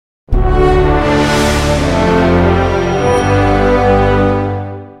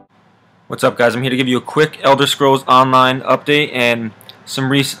What's up, guys? I'm here to give you a quick Elder Scrolls Online update and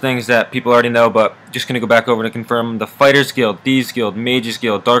some recent things that people already know, but just going to go back over to confirm. The Fighters Guild, Thieves Guild, Mages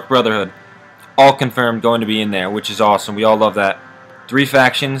Guild, Dark Brotherhood, all confirmed going to be in there, which is awesome. We all love that. 3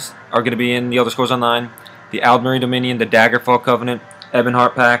 factions are going to be in the Elder Scrolls Online. The Aldmeri Dominion, the Daggerfall Covenant,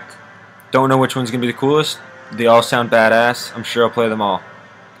 Ebonheart Pact. Don't know which one's going to be the coolest. They all sound badass. I'm sure I'll play them all.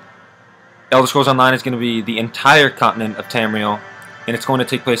 Elder Scrolls Online is going to be the entire continent of Tamriel, and it's going to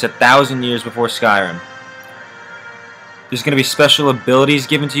take place 1,000 years before Skyrim. There's going to be special abilities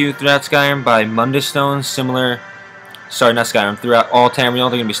given to you throughout Skyrim by Mundus stones, throughout all Tamriel. There are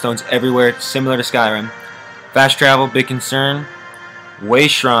going to be stones everywhere, similar to Skyrim. Fast travel, big concern. Way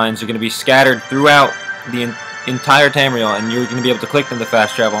shrines are going to be scattered throughout the entire Tamriel, and you're going to be able to click them to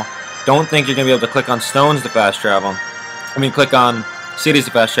fast travel. Don't think you're going to be able to click on stones to fast travel. Click on cities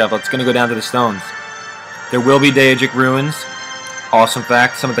to fast travel. It's going to go down to the stones. There will be Daedric ruins. Awesome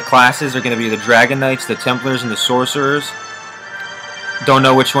fact. Some of the classes are going to be the Dragon Knights, the Templars, and the Sorcerers. Don't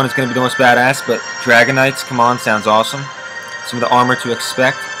know which one is going to be the most badass, but Dragon Knights, come on, sounds awesome. Some of the armor to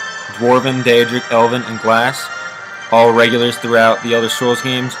expect. Dwarven, Daedric, Elven, and Glass. All regulars throughout the Elder Scrolls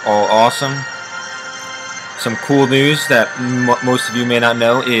games. All awesome. Some cool news that most of you may not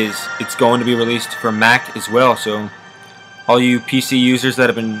know is it's going to be released for Mac as well. So all you PC users that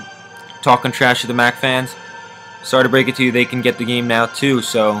have been talking trash to the Mac fans, sorry to break it to you, they can get the game now too,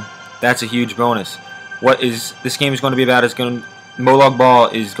 so that's a huge bonus. What this game is going to be about is Molag Bal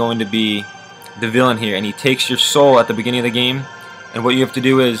is going to be the villain here, and he takes your soul at the beginning of the game, and what you have to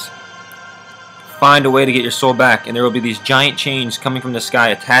do is find a way to get your soul back, and there will be these giant chains coming from the sky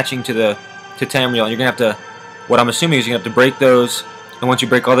attaching to Tamriel, and you're going to have to, what I'm assuming is you're going to have to break those, and once you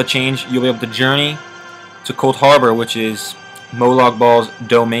break all the chains, you'll be able to journey to Cold Harbor, which is Molag Bal's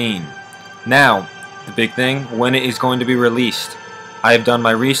domain. Now, the big thing, when it is going to be released. I have done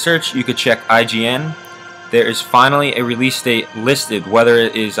my research. You could check IGN. There is finally a release date listed, whether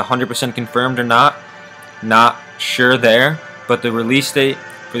it is 100% confirmed or not sure there, but the release date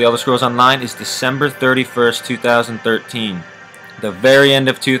for the Elder Scrolls Online is December 31st, 2013. The very end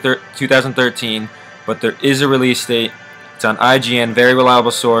of 2013, but there is a release date. It's on IGN, very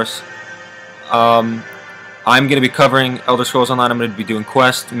reliable source. I'm going to be covering Elder Scrolls Online. I'm going to be doing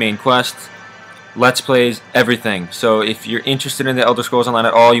main quests, Let's Plays, everything. So if you're interested in the Elder Scrolls Online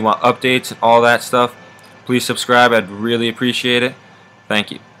at all, you want updates and all that stuff, please subscribe. I'd really appreciate it.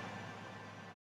 Thank you.